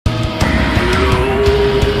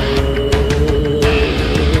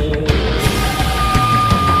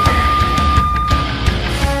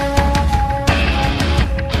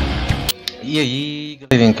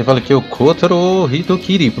Quem fala aqui é o Kotaro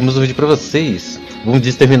Hitokiri. Vamos um vídeo para vocês. Vamos de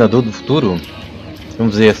Exterminador do Futuro.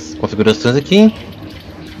 Vamos ver as configurações aqui.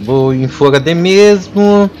 Vou em Full HD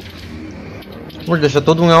mesmo. Vou deixar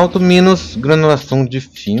todo um alto, menos granulação de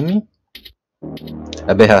filme.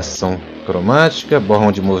 Aberração cromática,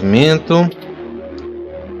 borrão de movimento.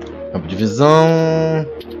 Campo de visão.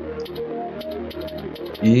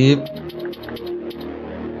 E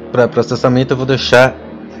para processamento eu vou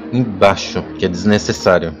deixar embaixo, que é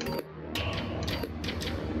desnecessário.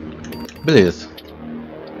 Beleza.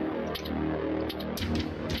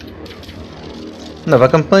 Nova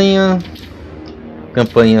campanha.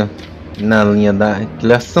 Campanha na linha da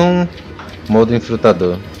criação. Modo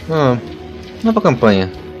enfrutador. Nova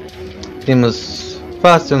campanha. Temos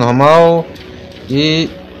fácil, normal e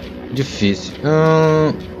difícil.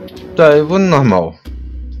 Tá, eu vou no normal.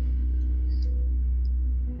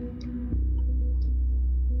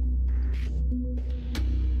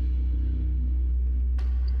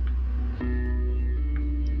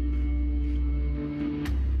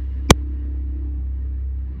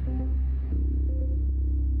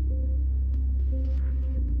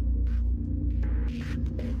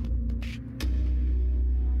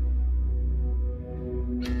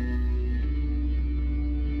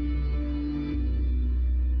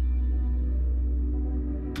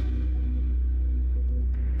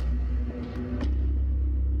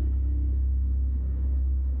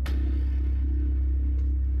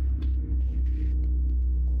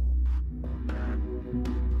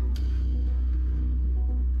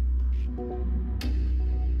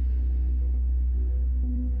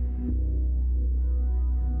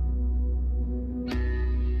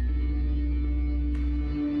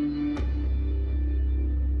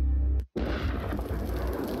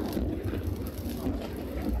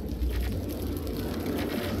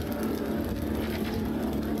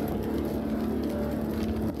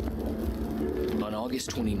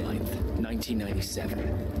 August 29th, 1997,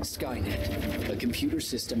 Skynet, a computer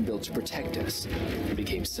system built to protect us,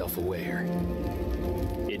 became self-aware.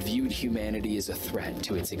 It viewed humanity as a threat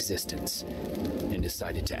to its existence, and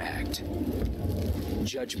decided to act.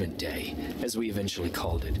 Judgment Day, as we eventually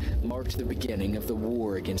called it, marked the beginning of the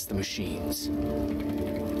war against the machines.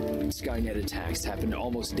 Skynet attacks happened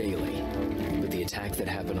almost daily, but the attack that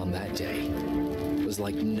happened on that day was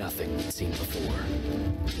like nothing we'd seen before.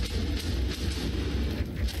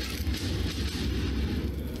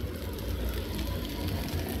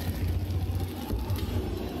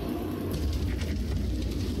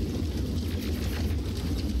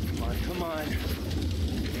 Come on.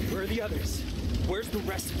 Where are the others? Where's the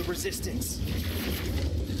rest of the resistance?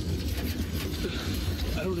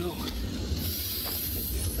 I don't know.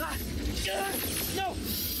 No!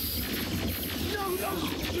 No!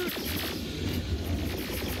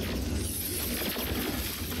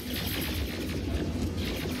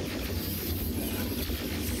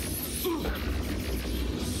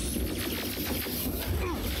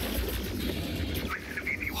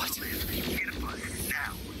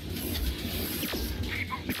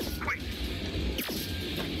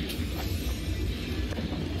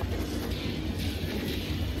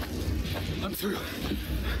 I'm through.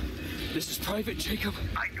 This is Private Jacob.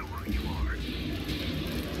 I know who you are.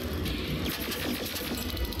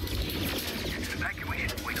 Evacuate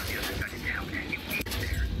and wait on the other side of town, and you get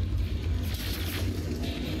there.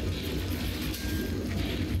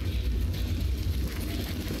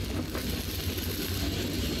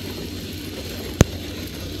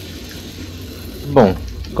 Bom,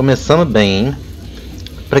 começando bem, hein?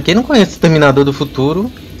 Pra quem não conhece o Exterminador do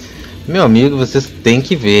Futuro, meu amigo, vocês têm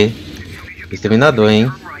que ver Exterminador,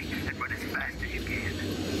 hein?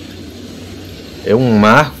 É um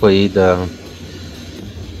marco aí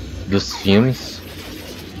dos filmes.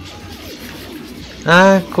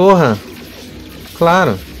 Ah, corra!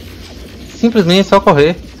 Claro! Simplesmente só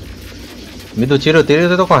correr. Me do tiroteio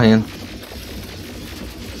e eu tô correndo.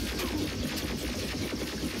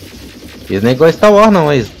 Eles não é igual Star Wars não,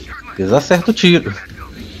 mas eles acertam o tiro.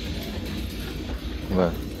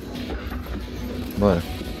 Bora. Bora.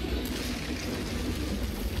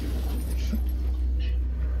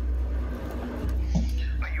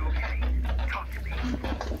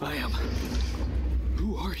 I am.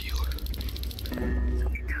 Who are you?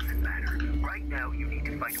 It doesn't matter. Right now, you need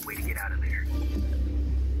to find a way to get out of there.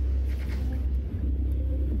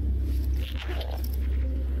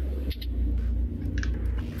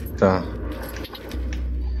 Tá.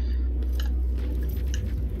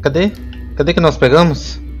 Cadê? Cadê que nós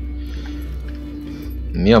pegamos?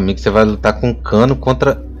 Meu amigo, você vai lutar com um cano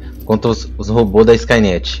contra os robôs da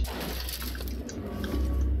Skynet.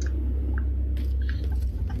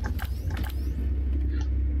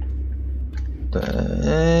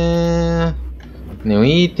 Nenhum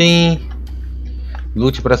item.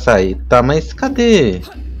 Lute pra sair. Tá, mas cadê?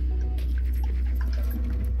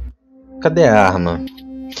 Cadê a arma?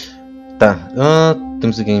 Tá.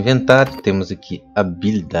 Temos aqui inventário. Temos aqui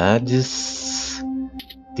habilidades.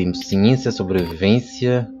 Temos ciência,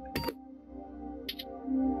 sobrevivência.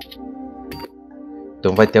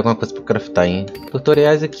 Então vai ter alguma coisa para craftar, hein?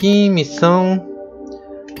 Tutoriais aqui, missão.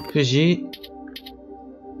 Fugir.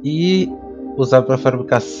 E usar para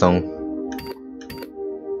fabricação.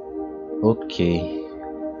 Ok.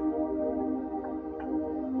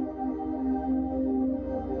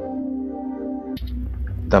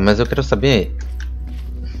 Tá, mas eu quero saber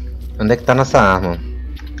onde é que tá nossa arma.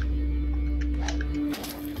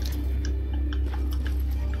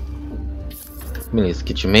 Beleza,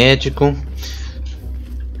 kit médico.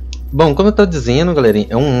 Bom, como eu tô dizendo, galerinha,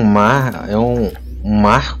 é um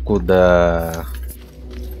marco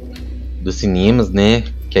dos cinemas, né?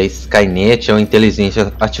 Que a Skynet é uma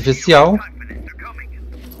inteligência artificial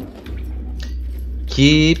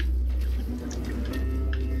que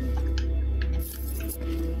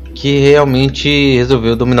realmente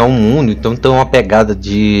resolveu dominar o mundo. Então tem uma pegada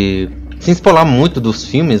de, sem spoiler muito dos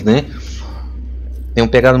filmes, né? Tem uma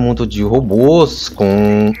pegada muito de robôs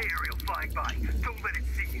com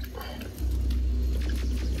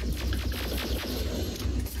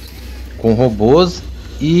robôs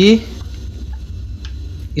e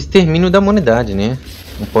extermínio da humanidade, né?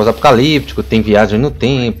 Um pós-apocalíptico, tem viagem no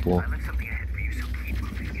tempo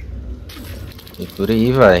e por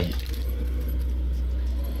aí vai.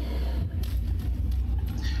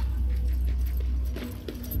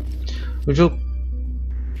 O jogo,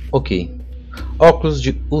 ok. Óculos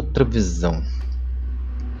de ultravisão.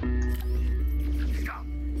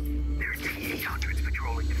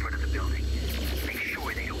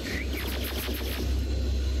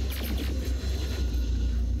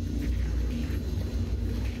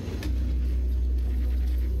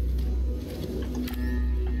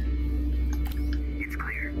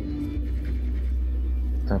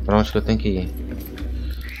 Tá, pra onde que eu tenho que ir?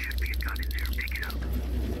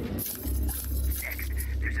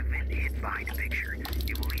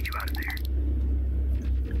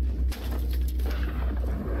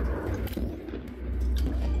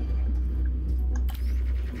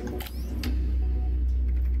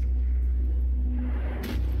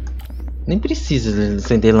 Nem precisa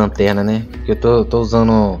acender lanterna, né? Porque eu tô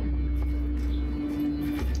usando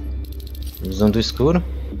o escuro.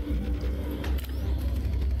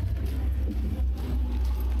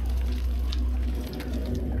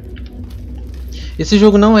 Esse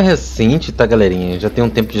jogo não é recente, tá, galerinha? Já tem um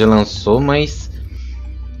tempo que já lançou, mas...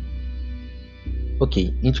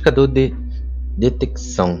 Ok, indicador de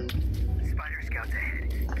detecção.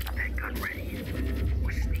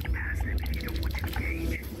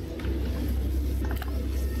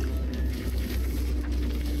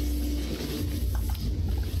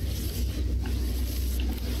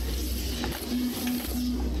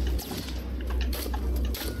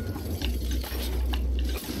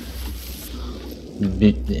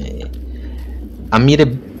 A mira é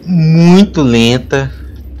muito lenta,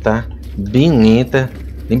 tá? Bem lenta.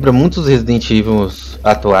 Lembra muitos Resident Evil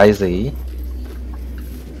atuais aí.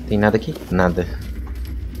 Tem nada aqui? Nada.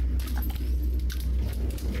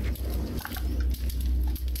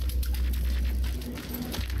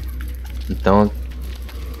 Então,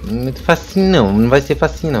 não é muito facinho não. Não vai ser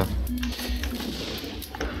facinho não.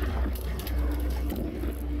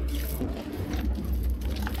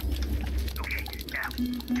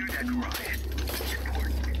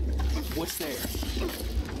 What's there?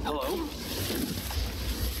 Hello?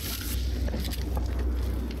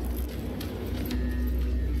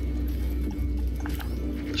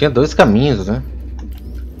 Tinha dois caminhos, né?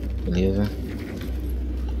 Beleza.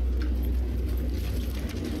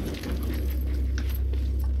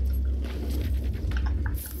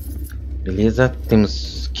 Beleza,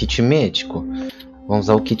 temos kit médico. Vamos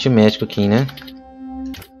usar o kit médico aqui, né?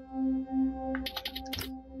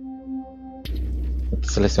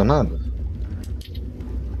 Selecionado?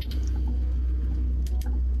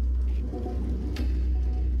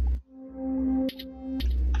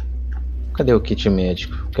 Cadê o kit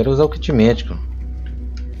médico? Quero usar o kit médico.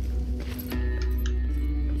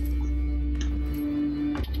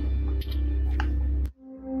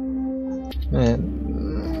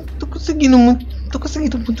 Não tô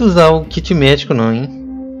conseguindo muito usar o kit médico não, hein?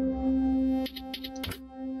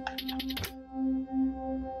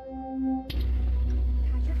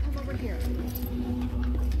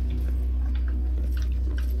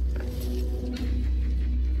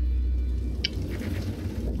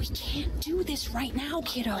 right now,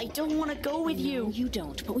 kiddo. I don't want to go with you. You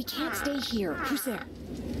don't, but we can't stay here. Who's there?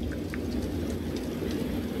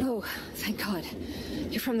 Oh, thank God.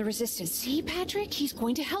 You're from the Resistance. See, Patrick? He's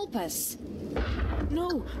going to help us.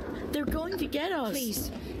 No, they're going to get us.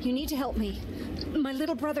 Please, you need to help me. My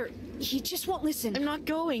little brother, he just won't listen. I'm not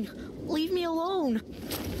going. Leave me alone.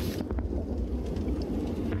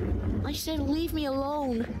 I said leave me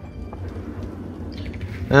alone.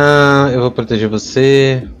 Eu vou proteger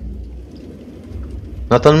você.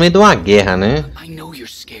 Nós estamos no meio de uma guerra, né? I know you're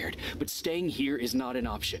scared, but staying here is not an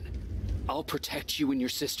option. I'll protect you and your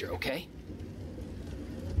sister, okay?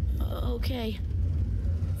 Okay.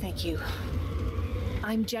 Thank you.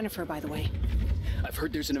 I'm Jennifer, by the way. I've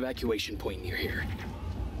heard there's an evacuation point near here.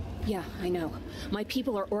 Yeah, I know. My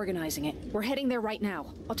people are organizing it. We're heading there right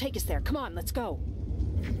now. I'll take us there. Come on, let's go.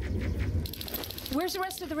 Where's the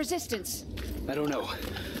rest of the Resistance? I don't know.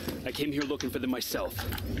 I came here looking for them myself.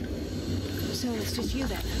 So it's just you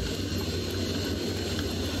then.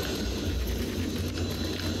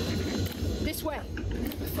 This way.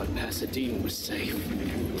 I thought Pasadena was safe.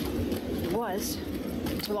 It was,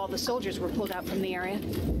 until all the soldiers were pulled out from the area.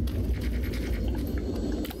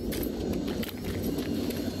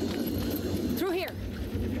 Through here.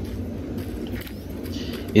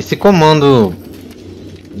 Esse comando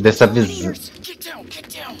dessa visão. Get down, get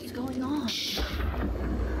down. What's going on?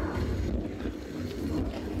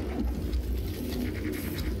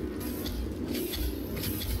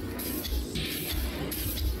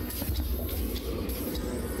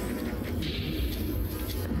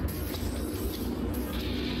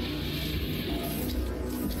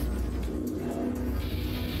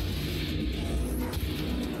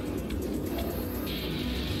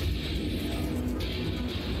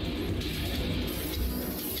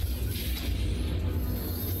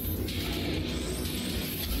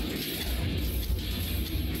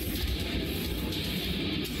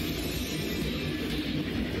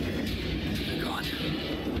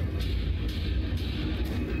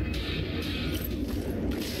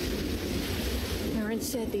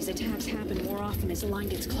 Said these attacks happen more often as the line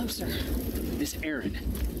gets closer. This Erin,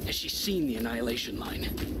 has she seen the annihilation line?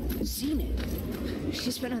 Seen it?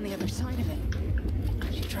 She's been on the other side of it.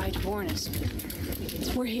 She tried to warn us.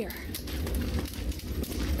 We're here.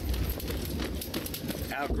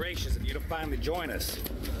 How gracious of you to finally join us.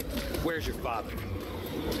 Where's your father?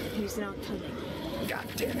 He's not coming. God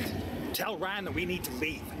damn it. Tell Ryan that we need to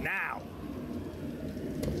leave, now.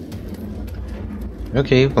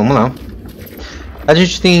 Ok, vamos lá. A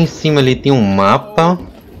gente tem em cima ali, tem um mapa.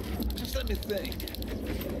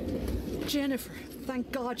 Jennifer,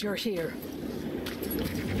 thank God you're here.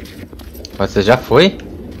 Você já foi?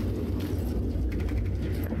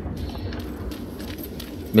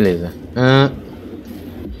 Beleza.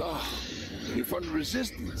 You're from the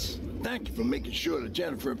Resistance. Thank you for making sure that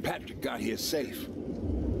Jennifer and Patrick got here safe.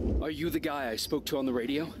 Are you the guy I spoke to on the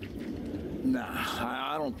radio? Nah,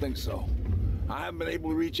 I don't think so. I haven't been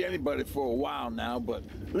able to reach anybody for a while now, but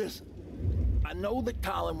listen, I know that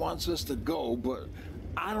Colin wants us to go, but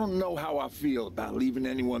I don't know how I feel about leaving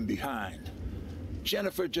anyone behind.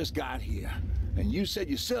 Jennifer just got here, and you said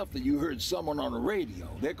yourself that you heard someone on the radio.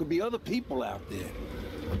 There could be other people out there.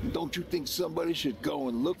 Don't you think somebody should go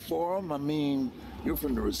and look for them? I mean, you're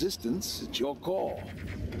from the Resistance. It's your call.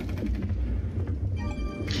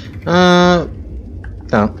 Tá.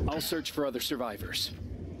 I'll search for other survivors.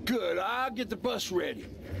 Good, I'll get the bus ready.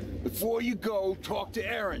 Before you go, talk to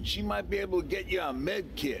Erin. She might be able to get you a med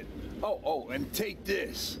kit. Oh, and take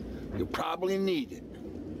this. You'll probably need it.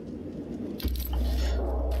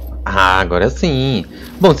 Agora sim.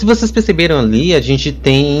 Bom, se vocês perceberam ali, a gente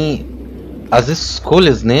tem as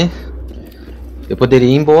escolhas, né? Eu poderia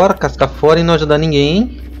ir embora, cascar fora e não ajudar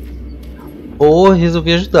ninguém, ou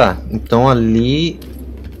resolver ajudar. Então ali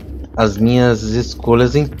as minhas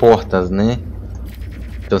escolhas importam, né?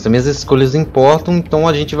 Então se as minhas escolhas importam, então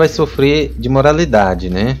a gente vai sofrer de moralidade,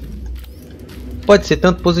 né? Pode ser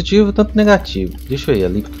tanto positivo, tanto negativo. Deixa eu ir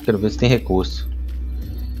ali, quero ver se tem recurso.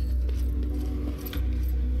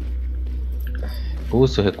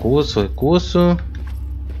 Recurso.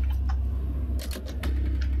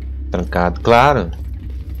 Trancado, claro.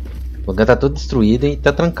 O lugar tá todo destruído e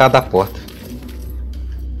tá trancada a porta.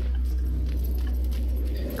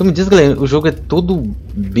 Como diz, galera, o jogo é todo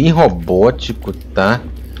bem robótico, tá?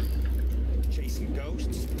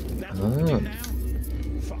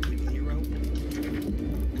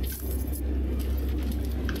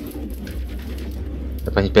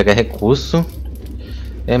 Dá pra gente pegar recurso.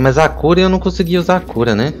 Mas a cura eu não consegui usar a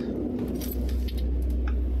cura, né?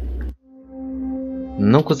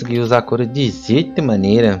 Não consegui usar a cura de jeito e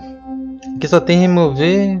maneira. Aqui só tem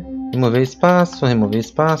remover Remover espaço, remover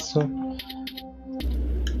espaço.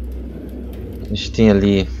 A gente tem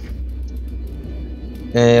ali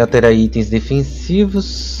alterar itens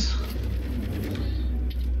defensivos,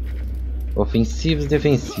 ofensivos,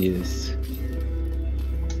 defensivos.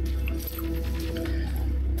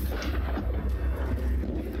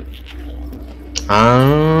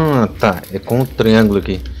 Ah, tá. É com o triângulo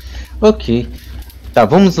aqui. Ok. Tá,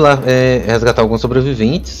 vamos lá resgatar alguns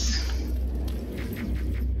sobreviventes.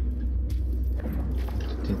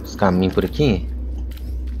 Tem uns caminhos por aqui.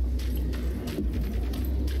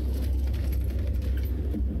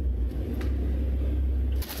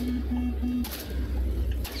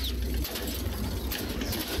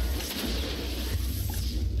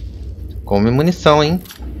 Come munição, hein?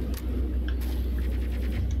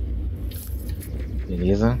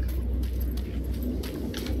 Beleza.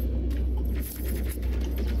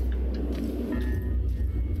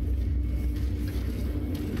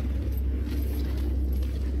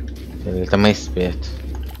 Ele tá mais perto.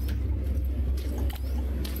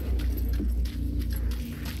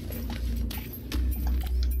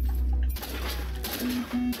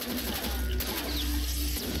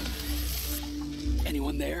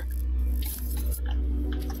 Anyone there?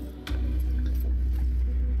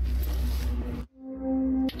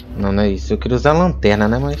 Não, não é isso. Eu queria usar a lanterna,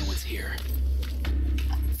 né? Mas Was here.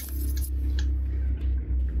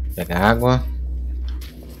 pega água.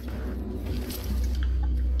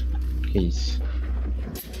 Que isso?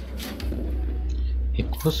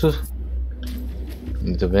 Recursos.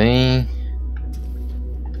 Muito bem.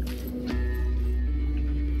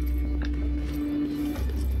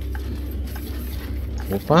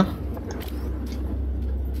 Opa.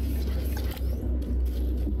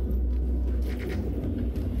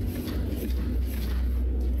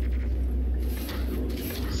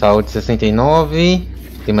 Saúde 69.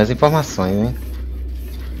 Tem mais informações, hein?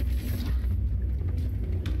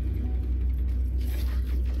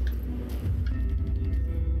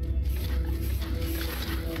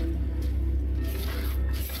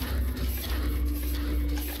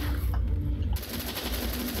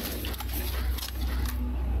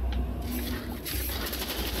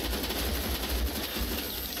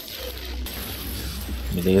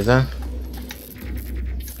 Beleza.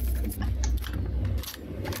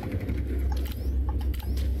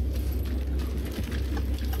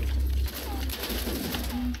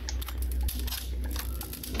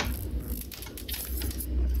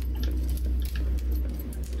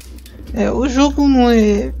 O jogo não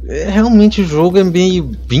é... Realmente o jogo é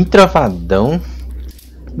bem travadão.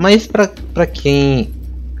 Mas pra quem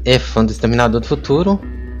é fã do Exterminador do Futuro,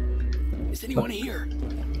 Is anyone here?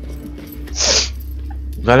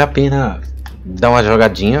 vale a pena dar uma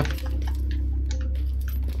jogadinha.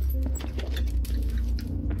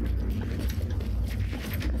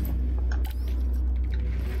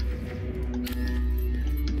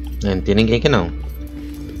 Não tem ninguém aqui não.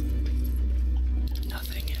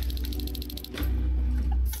 Nothing.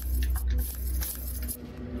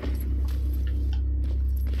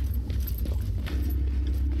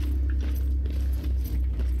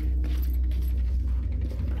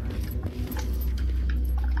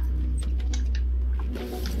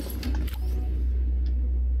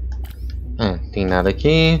 Tem nada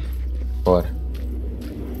aqui. Bora.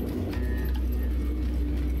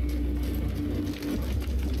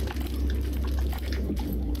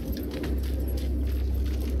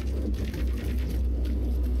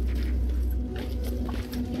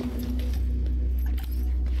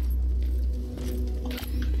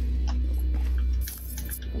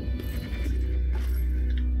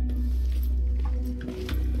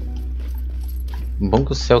 Bom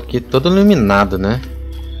que o céu aqui é todo iluminado, né?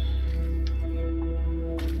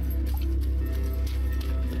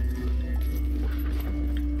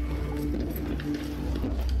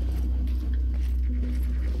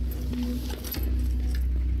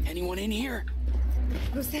 Anyone in here?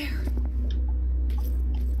 Who's there?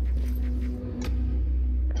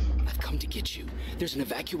 I've come to get you. There's an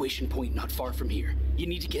evacuation point not far from here. You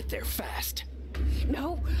need to get there fast.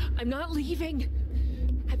 No, I'm not leaving.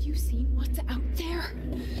 Have you seen what's out there?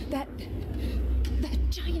 That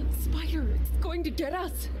giant spider. It's going to get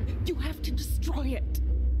us. You have to destroy it.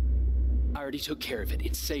 I already took care of it.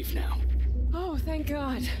 It's safe now. Oh, thank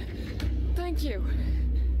God. Thank you.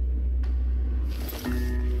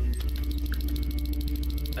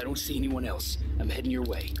 I don't see anyone else. I'm heading your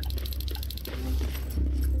way.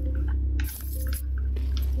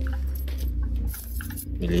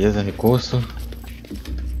 Beleza, recurso.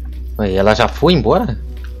 Aí, ela já foi embora?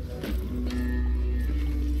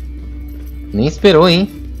 Nem esperou, hein?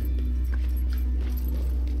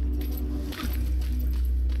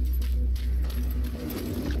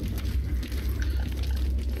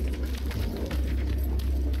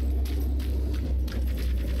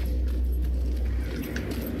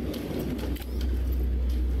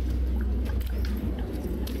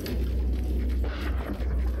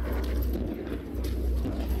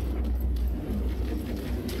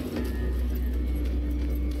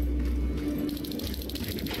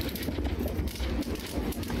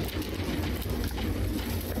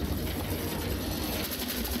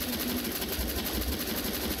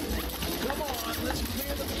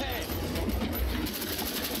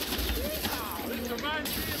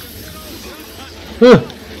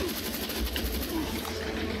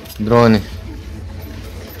 Drone.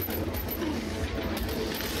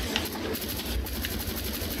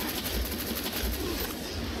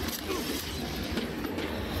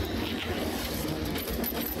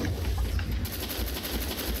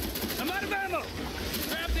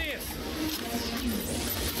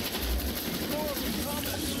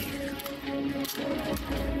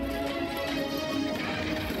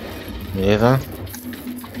 Beleza.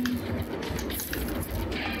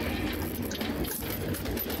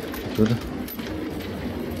 Tudo.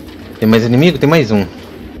 Tem mais inimigo? Tem mais um.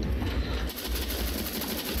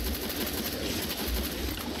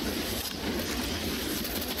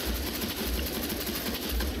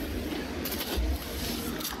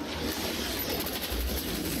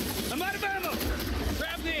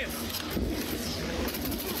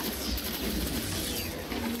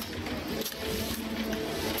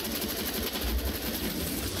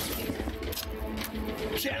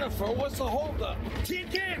 Jennifer, what's the holdup? Tin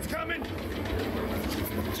cans coming!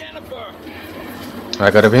 Jennifer!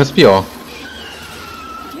 Agora vem os pior.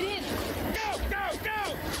 Go, go,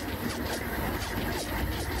 go!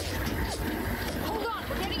 Hold on,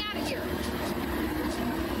 we're getting out of here.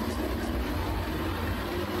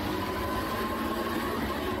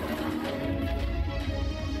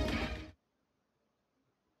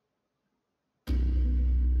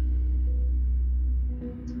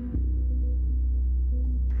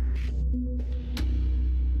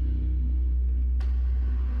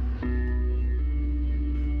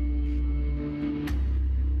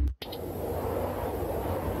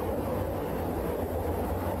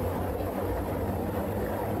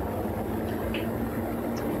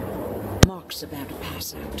 Mark's about to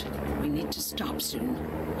pass out. We need to stop soon.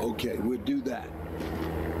 Okay, we'll do that.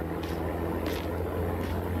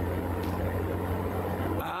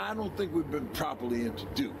 I don't think we've been properly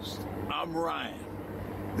introduced. I'm Ryan.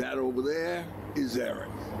 That over there is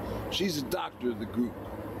Erin. She's a doctor of the group.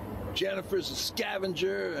 Jennifer's a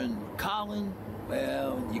scavenger, and Colin,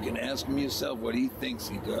 well, you can ask him yourself what he thinks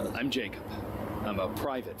he does. I'm Jacob. I'm a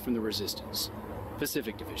private from the Resistance.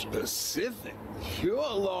 Pacific Division. Pacific? You're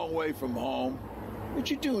a long way from home.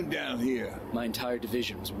 What you doing down here? My entire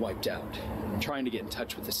division was wiped out. I'm trying to get in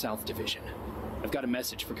touch with the South Division. I've got a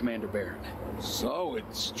message for Commander Barron. So,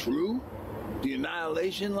 it's true? The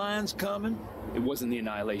Annihilation Line's coming? It wasn't the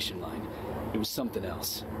Annihilation Line. It was something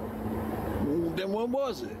else. Well, then what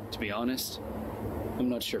was it? To be honest, I'm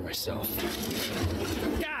not sure myself.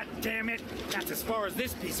 God damn it! That's as far as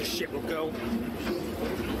this piece of shit will go.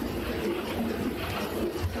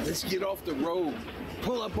 Let's get off the road.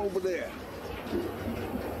 Pull up over there.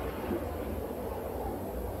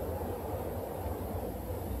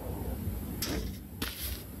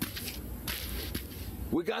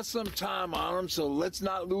 We got some time on them, so let's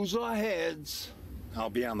not lose our heads. I'll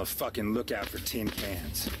be on the fucking lookout for tin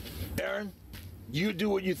cans. Aaron, you do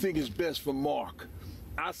what you think is best for Mark.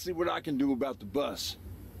 I'll see what I can do about the bus.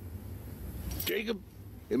 Jacob,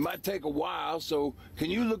 it might take a while, so can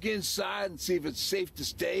you look inside and see if it's safe to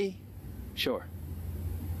stay? Sure.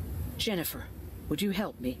 Jennifer, would you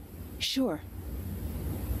help me? Sure.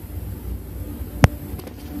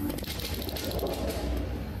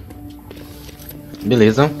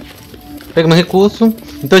 Beleza. Pegamos recurso.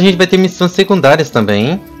 Então a gente vai ter missões secundárias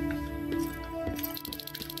também, hein?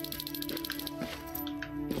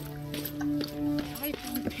 I've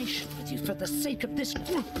been patient with you for the sake of this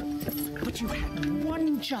group. But you had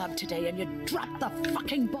one job today and you dropped the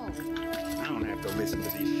fucking ball. I don't have to listen to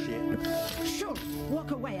this shit. Sure,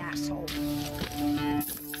 walk away, asshole.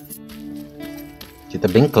 Aqui tá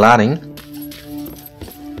bem claro, hein?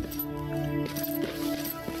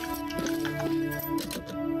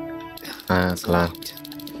 Ah, claro.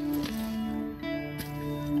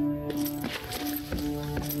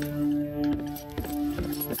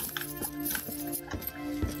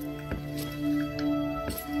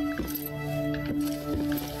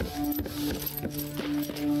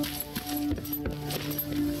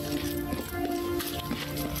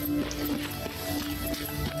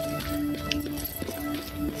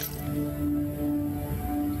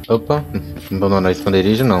 Opa, não abandonar o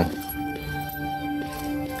esconderijo não.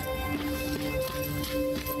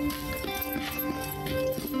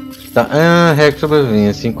 Tá, regra de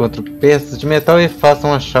sobrevivência. Encontre peças de metal e faça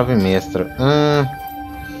uma chave mestra.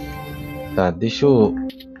 Tá, deixa eu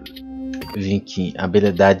vir aqui.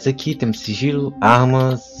 Habilidades aqui, temos sigilo,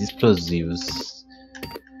 armas, explosivos.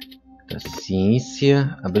 Tá,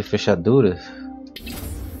 ciência, abrir fechadura.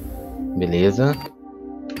 Beleza.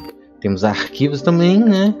 Temos arquivos também,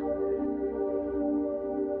 né?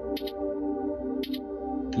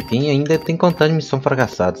 E ainda tem contagem de missão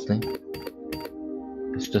fracassadas, né?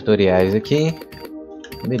 tutoriais aqui.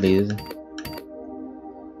 Beleza.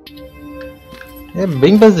 É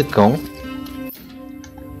bem basicão.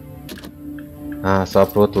 Ah, só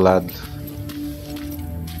pro outro lado.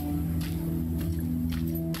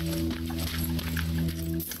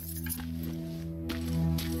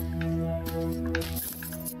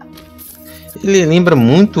 Ele lembra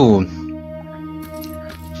muito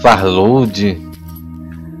Farload,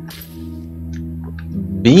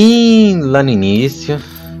 bem lá no início.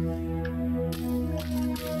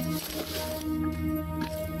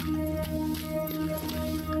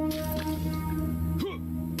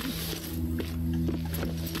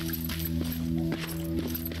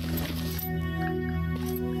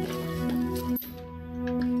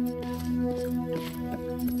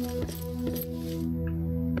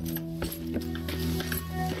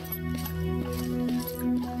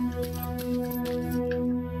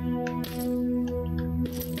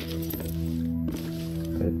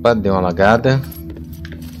 Deu uma lagada.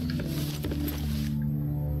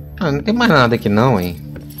 Ah, não tem mais nada aqui não, hein?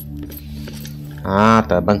 Ah,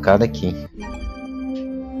 tá a bancada aqui.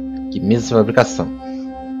 Que mesa de fabricação.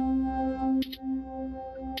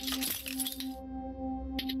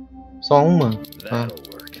 Só uma? Ah.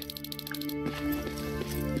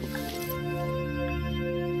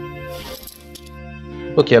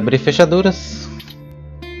 Ok, abrir fechaduras.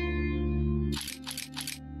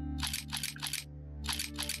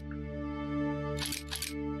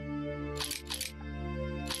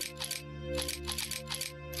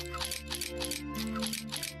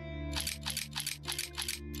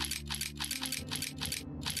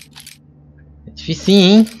 Difícil,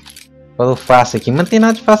 hein? Falou fácil aqui, mas não tem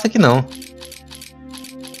nada de fácil aqui não.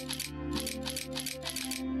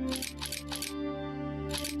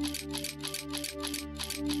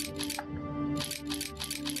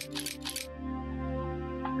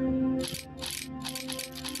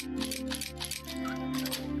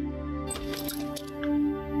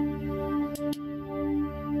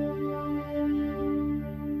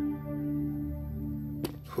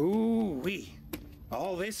 Hoo-wee.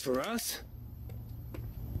 All this for us?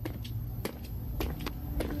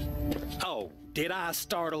 Oh, did I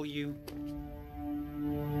startle you?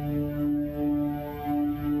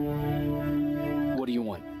 What do you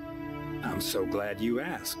want? I'm so glad you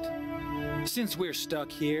asked. Since we're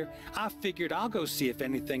stuck here, I figured I'll go see if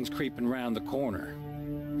anything's creeping around the corner.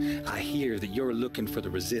 I hear that you're looking for the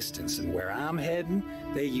Resistance, and where I'm heading,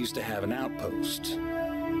 they used to have an outpost.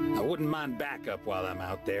 I wouldn't mind backup while I'm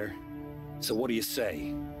out there. So what do you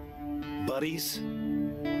say? Buddies?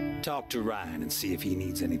 Talk to Ryan and see if he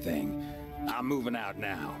needs anything. I'm moving out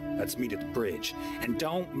now. Let's meet at the bridge. And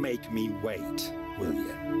don't make me wait, will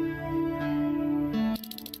you?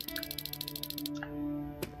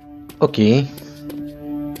 Ok.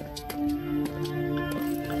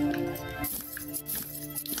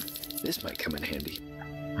 This might come in handy.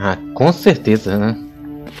 Ah, com certeza, né?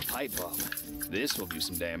 Pipe bomb. This will do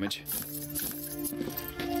some damage.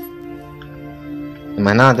 Tem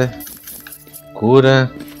mais nada?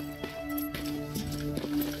 Cura.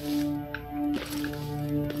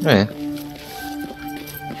 É.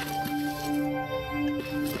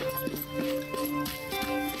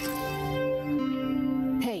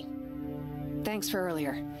 Hey, thanks for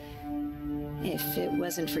earlier. If it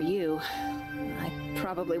wasn't for you, I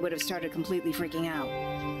probably would have started completely freaking out,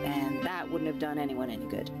 and that wouldn't have done anyone any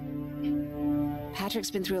good. Patrick's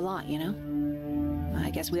been through a lot, you know? I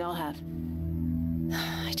guess we all have.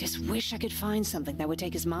 I just wish I could find something that would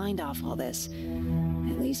take his mind off all this,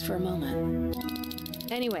 at least for a moment.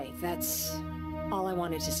 Anyway, that's all I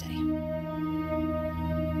wanted to say.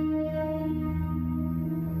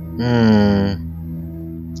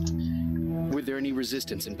 Were there any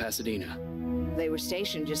Resistance in Pasadena? They were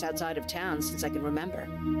stationed just outside of town since I can remember.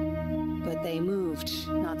 But they moved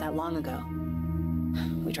not that long ago.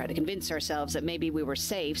 We tried to convince ourselves that maybe we were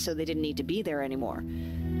safe, so they didn't need to be there anymore.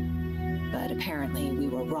 But apparently we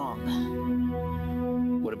were wrong.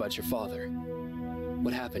 What about your father?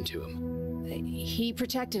 What happened to him? He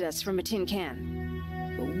protected us from a tin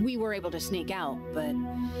can. We were able to sneak out, but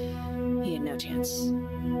he had no chance.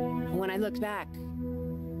 When I looked back,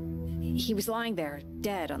 he was lying there,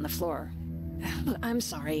 dead on the floor. Look, I'm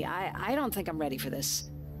sorry. I don't think I'm ready for this.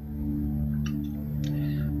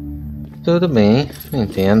 Tudo bem,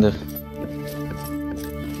 entendo.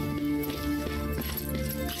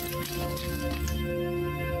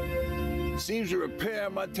 Seems the repair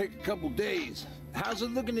might take a couple days. How's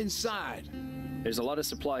it looking inside? There's a lot of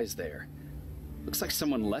supplies there. Looks like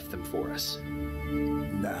someone left them for us.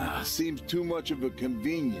 Nah, seems too much of a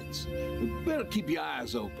convenience. You better keep your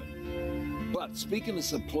eyes open. But speaking of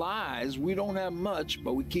supplies, we don't have much,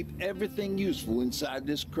 but we keep everything useful inside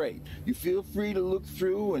this crate. You feel free to look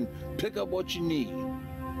through and pick up what you need.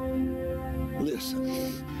 Listen,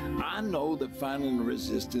 I know that finding the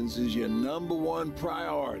resistance is your #1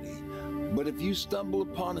 priority, but if you stumble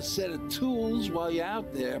upon a set of tools while you're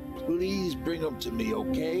out there, please bring them to me,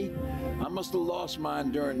 okay? I must have lost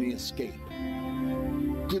mine during the escape.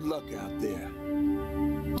 Good luck out there.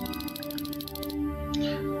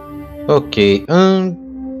 Ok,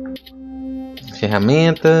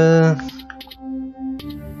 ferramenta.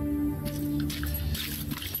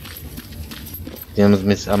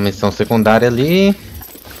 Temos a missão secundária ali.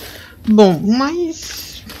 Bom,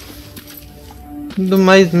 mas do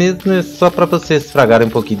mais mesmo é só para vocês estragarem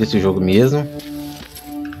um pouquinho desse jogo mesmo.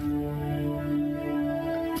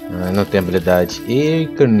 Não tem habilidade. E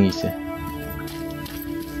carniça.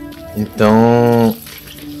 Então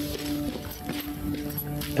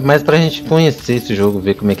é mais pra gente conhecer esse jogo,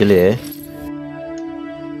 ver como é que ele é.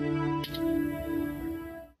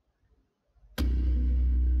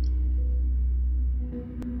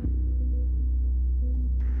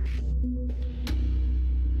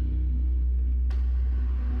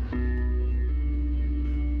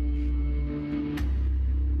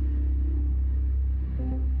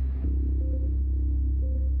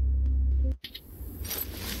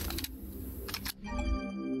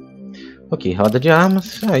 Ok, roda de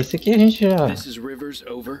armas. Isso aqui a gente já...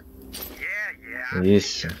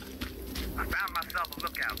 Isso.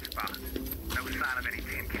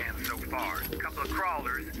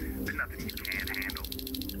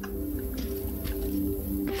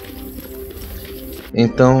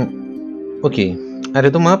 Então, ok. Área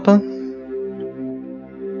do mapa.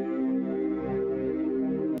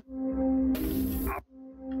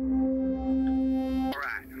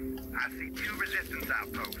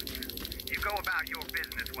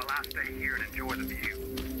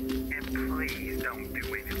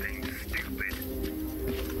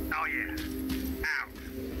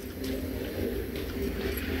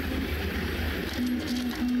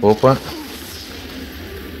 Opa.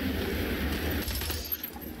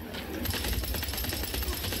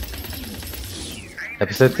 É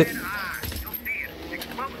preciso ter...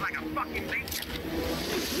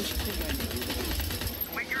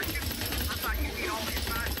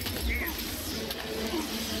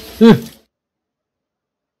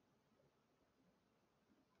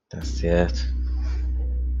 Tá certo.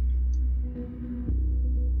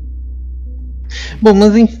 Bom,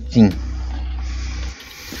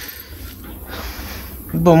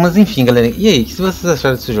 mas enfim, galera. E aí, o que vocês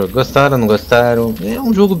acharam desse jogo? Gostaram, não gostaram? É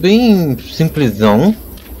um jogo bem simplesão.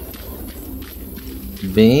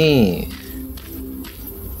 Bem...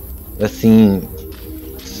 assim...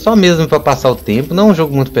 só mesmo para passar o tempo. Não é um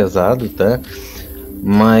jogo muito pesado, tá?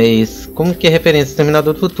 Mas, como que é referência ao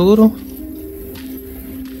Terminador do Futuro,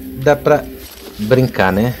 dá pra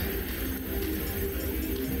brincar, né?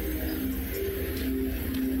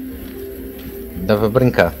 Dá pra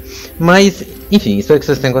brincar. Mas, enfim, espero que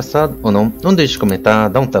vocês tenham gostado ou não. Não deixe de comentar,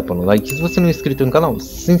 dá um tapa no like. Se você não é inscrito no canal,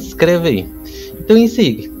 se inscreve aí. Então é isso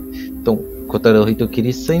aí. Então, Kotaro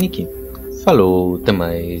Hitokiri saindo aqui. Falou, até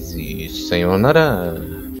mais e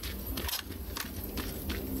sayonara.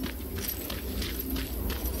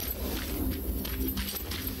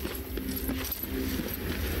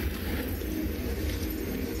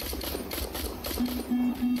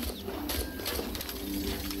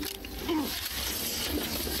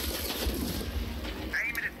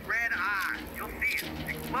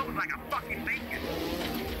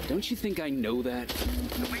 Don't you think I know that?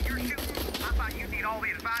 The way you're shooting, I thought you need all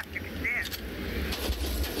the advice you could get.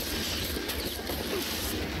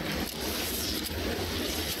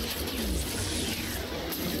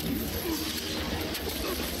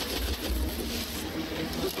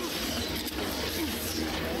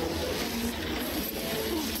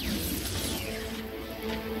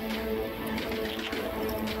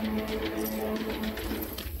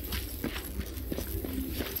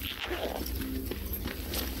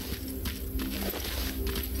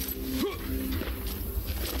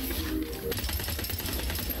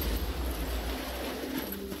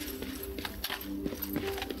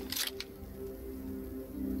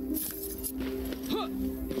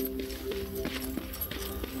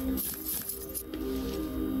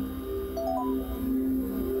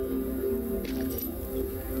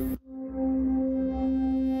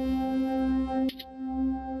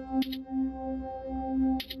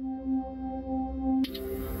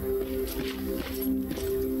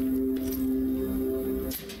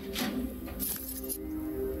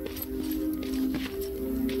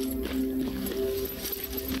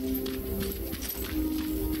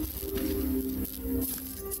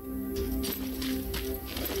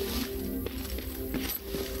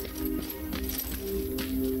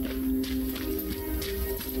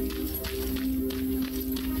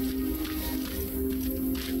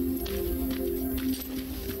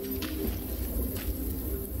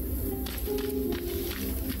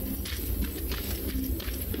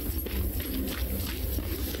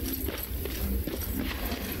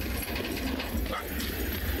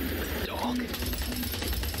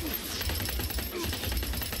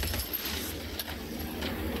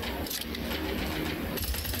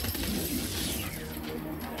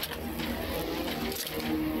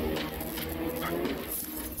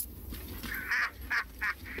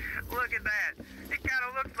 at that. He kind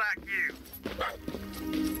of looks like you.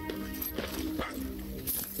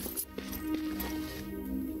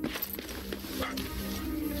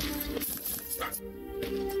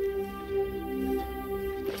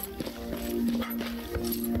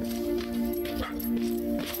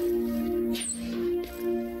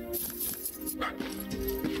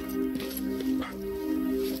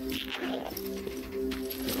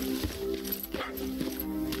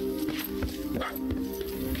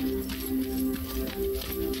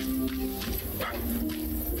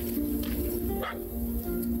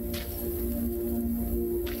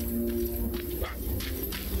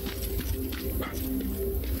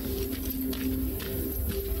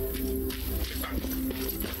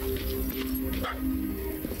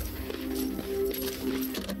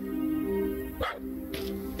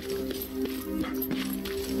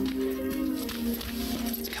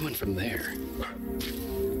 It's coming from there.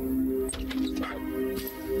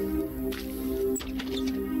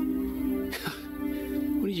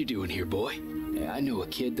 What are you doing here, boy? I know a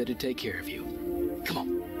kid that'd take care of you. Come on.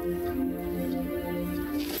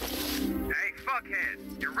 Hey,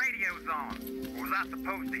 fuckhead, your radio's on. Or was I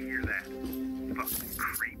supposed to hear that? Fucking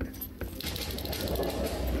creep.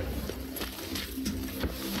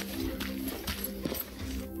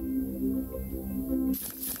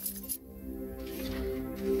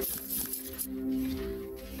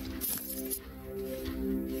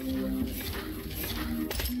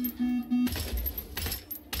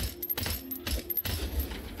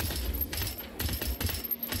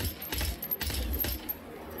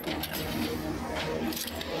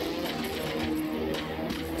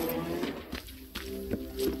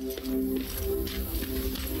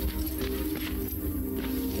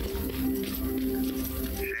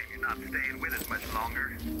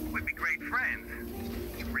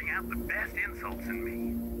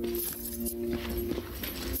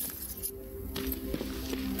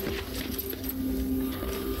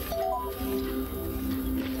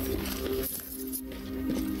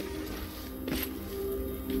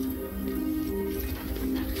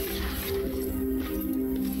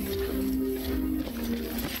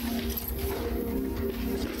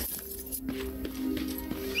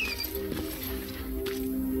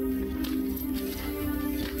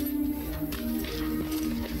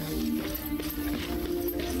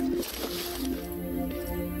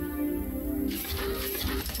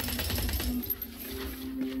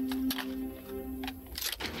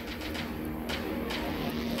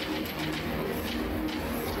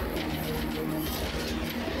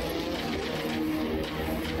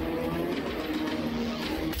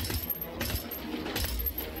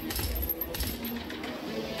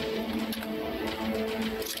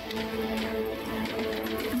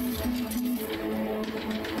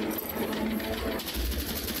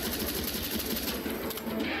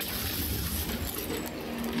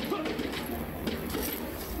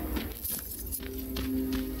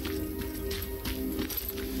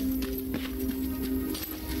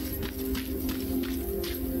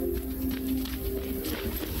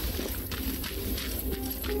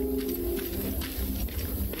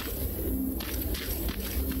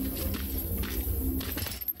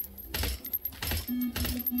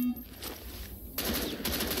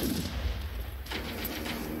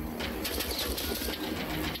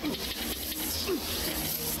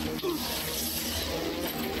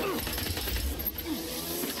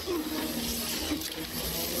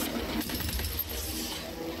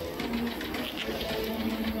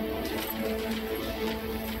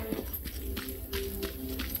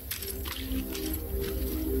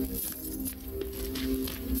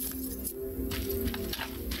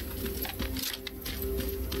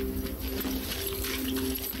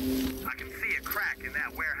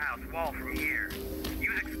 Wall from here.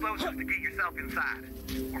 Use explosives to get yourself inside.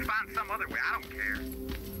 Or find some other way, I don't care.